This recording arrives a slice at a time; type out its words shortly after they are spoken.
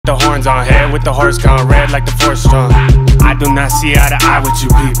The horns on head with the horse gone red like the force strong. I do not see eye to eye with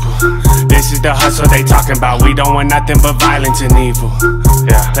you people. This is the hustle they talking about. We don't want nothing but violence and evil.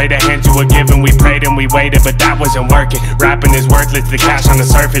 Yeah, play the hand you were given. We prayed and we waited, but that wasn't working. Rapping is worthless, the cash on the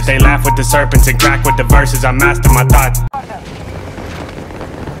surface. They laugh with the serpents and crack with the verses. I master my thoughts.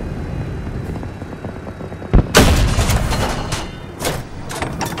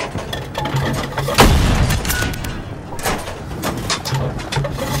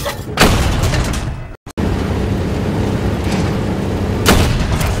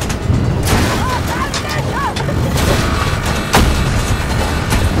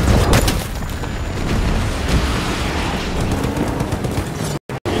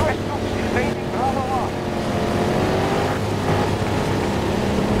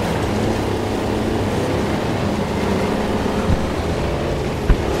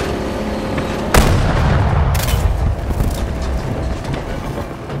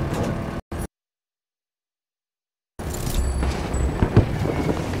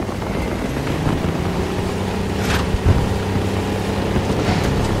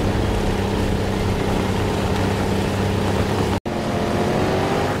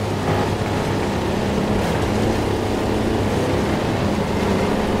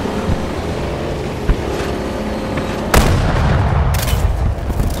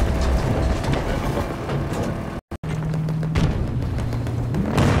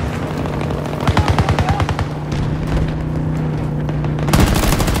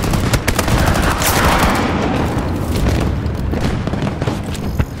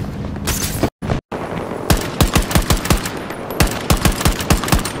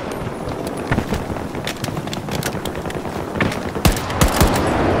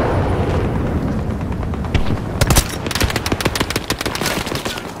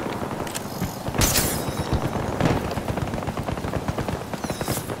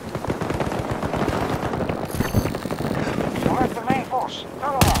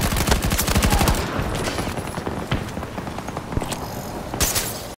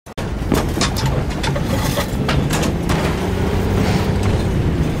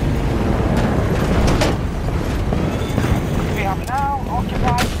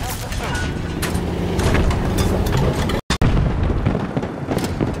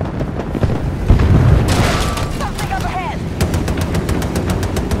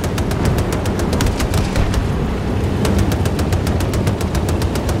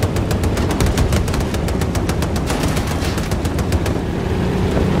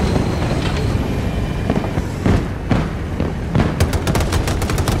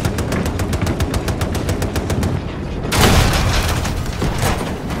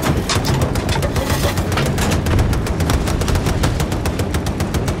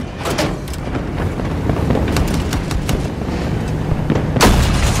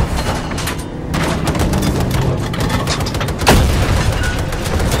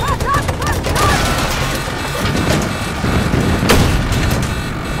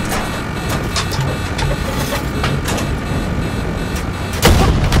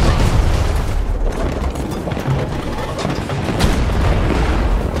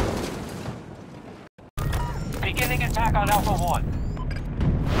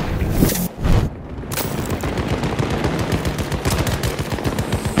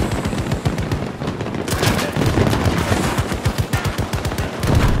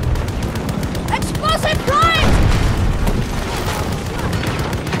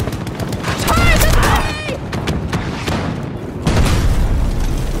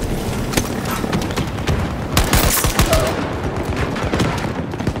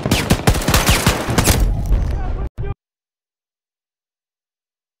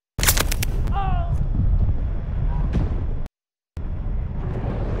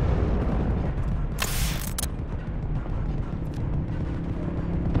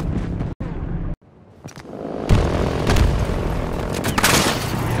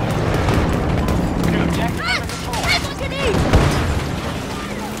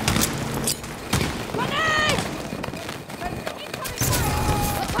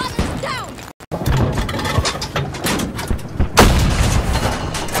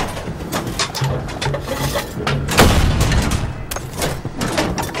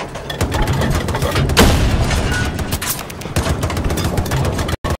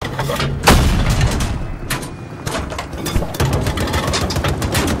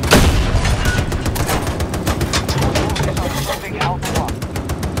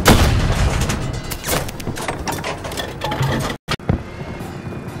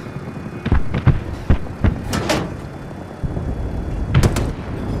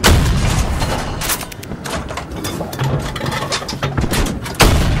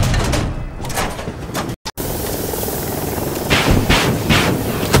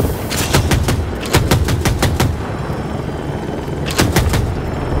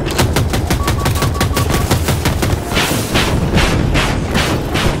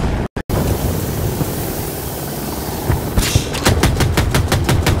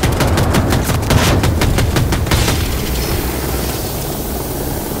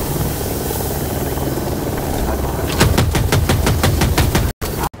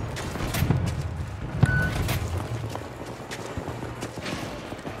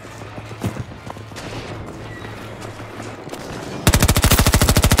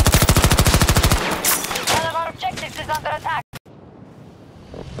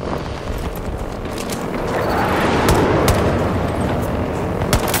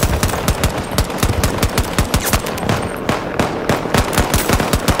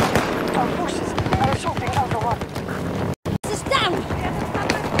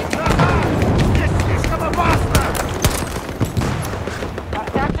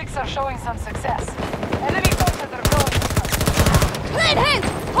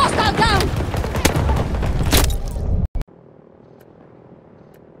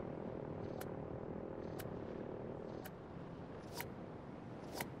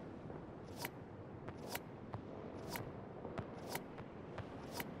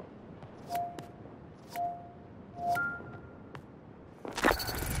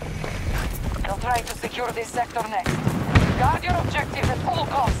 They'll try to secure this sector next. Guard your objective at all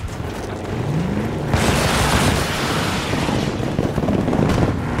costs.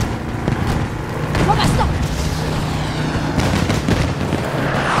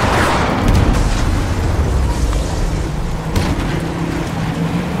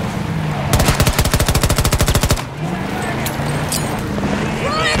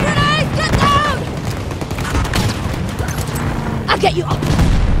 Get you up!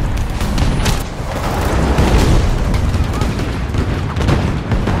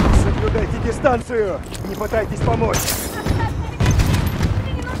 Соблюдайте дистанцию! Не пытайтесь помочь!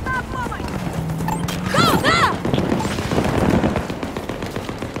 Мне нужна помощь! Да!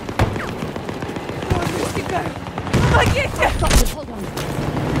 Ноги стекают! Помогите!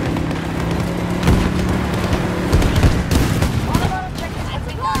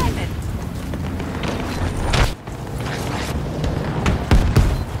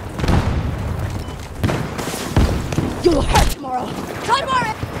 You'll hurt tomorrow! Don't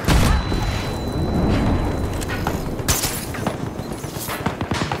worry!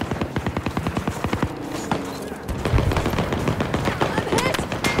 I'm hit!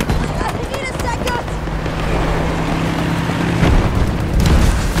 I need a second!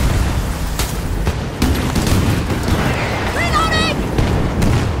 Reloading!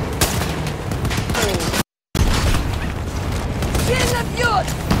 Сильно бьет!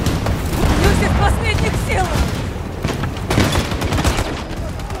 Use из последних сил!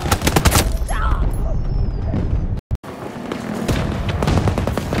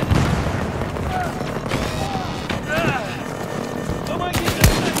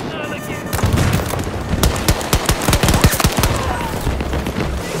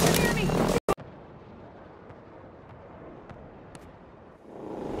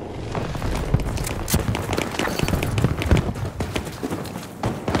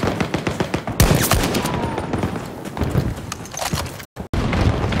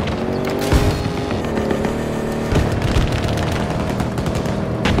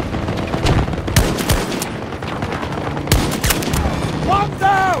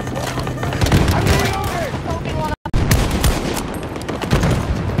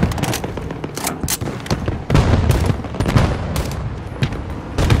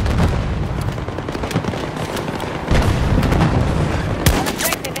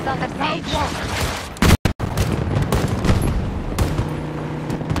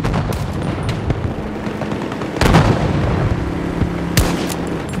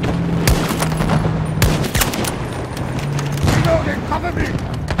 Cover me!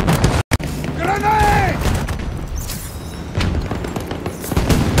 Grenade!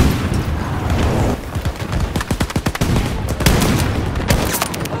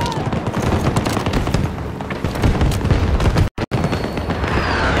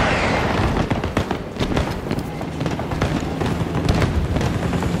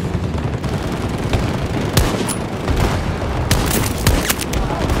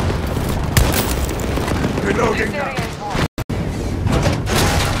 Reloading now!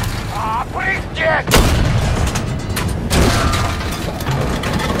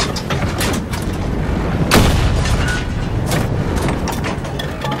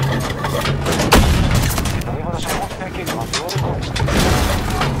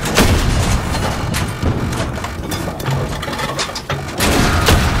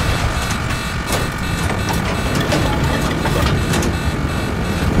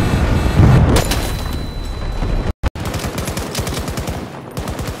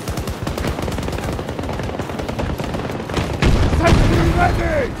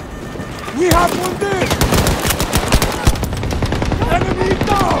 Ready! We have wounded! Enemy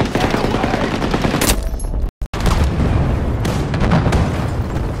down! Get away!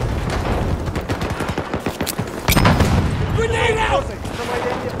 Grenade out!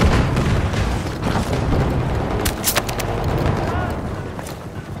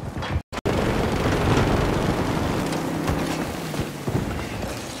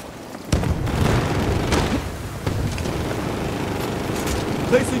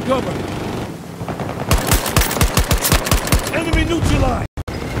 Placing cover. Enemy neutralized.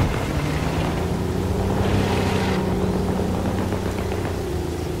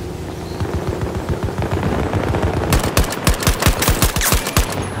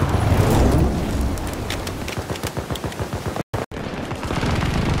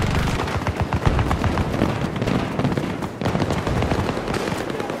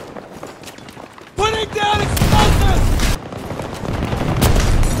 Putting down explosives!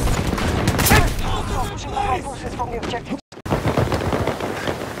 Forces from the objective.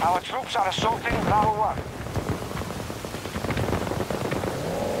 Our troops are assaulting Bravo 1.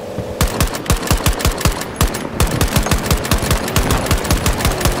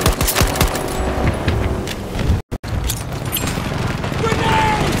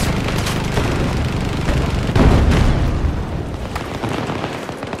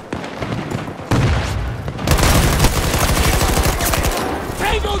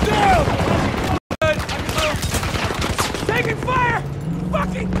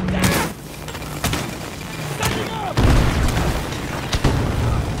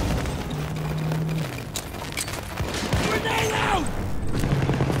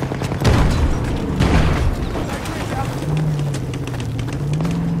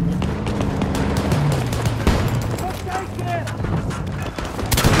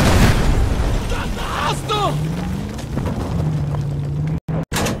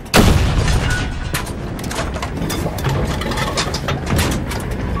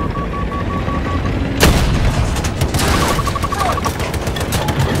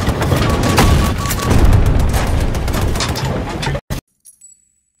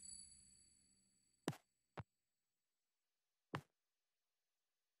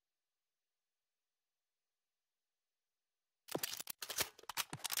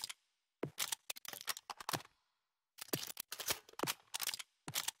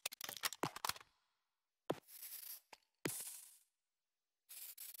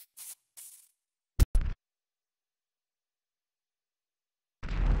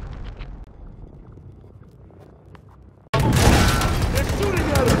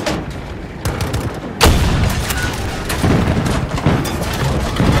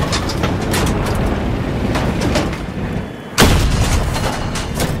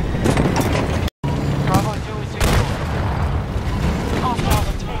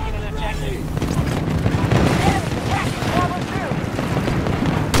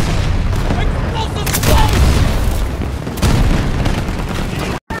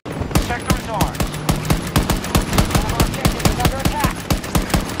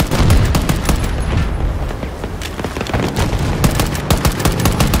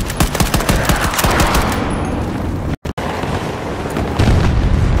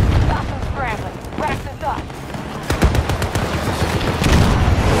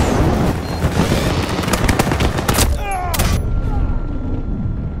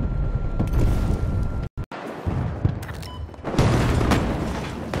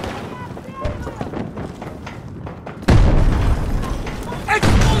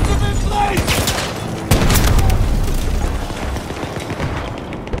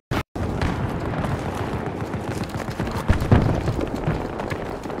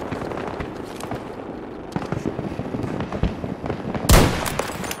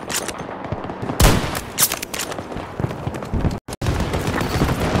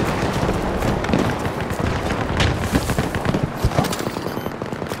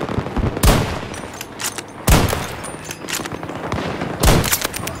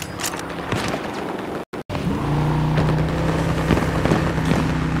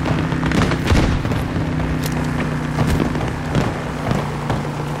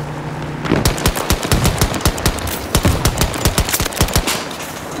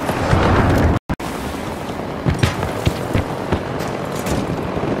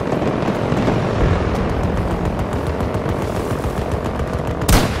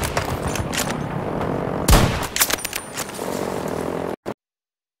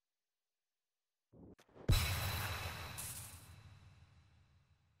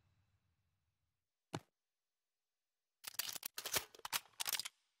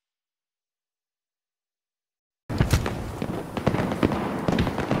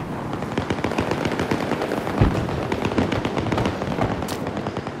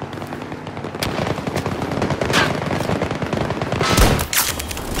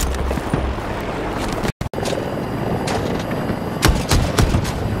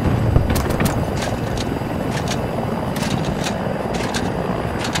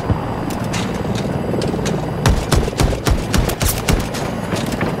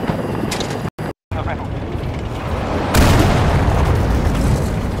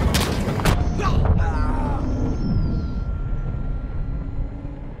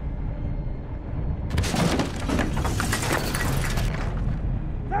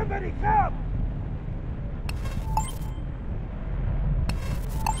 Somebody help!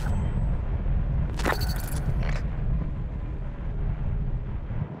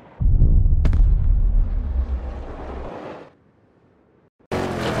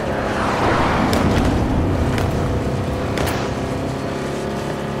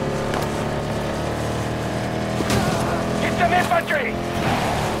 Get some infantry!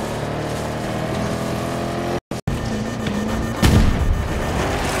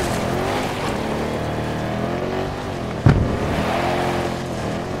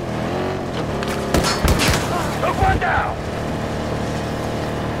 Took one down!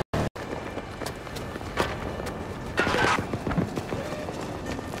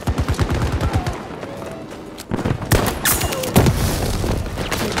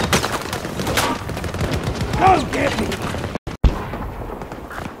 Come get me!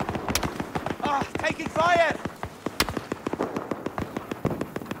 Taking fire!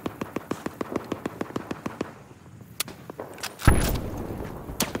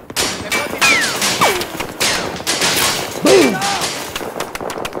 Boom!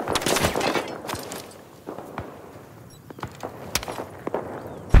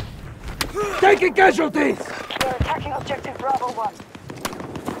 Taking casualties! We're attacking objective Bravo 1.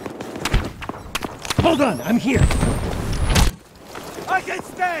 Hold on, I'm here. I can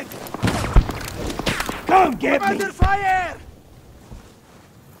stand! Come get me! Under fire!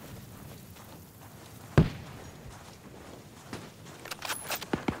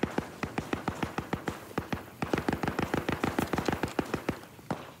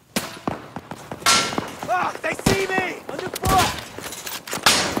 They see me! Under fire!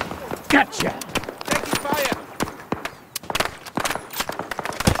 Gotcha! Taking fire!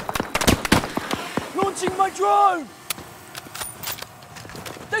 Launching my drone!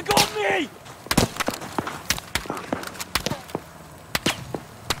 They got me!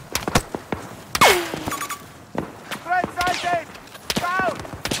 Friend sighted! Found!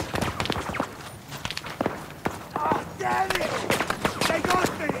 Oh, damn it! They got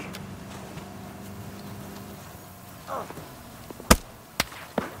me!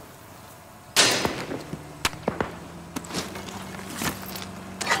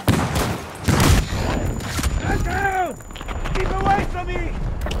 Stand down! Keep away from me!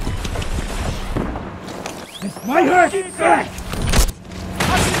 This might hurt! Back!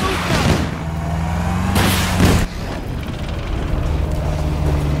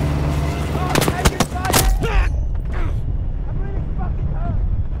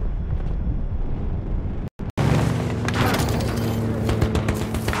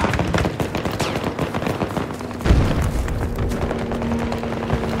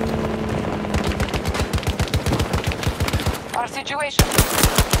 Our situation.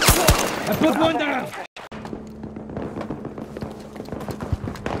 I put one down!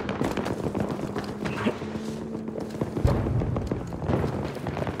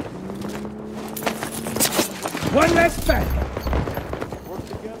 One less back! Work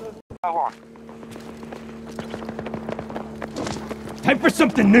together. Time for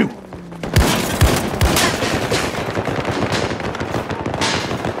something new!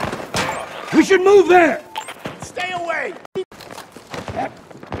 We should move there! Stay away!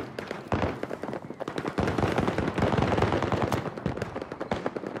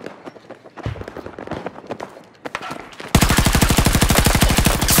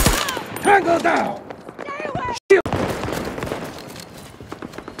 Tango down! Stay away! Shield!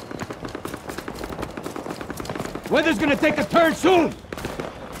 Weather's gonna take a turn soon!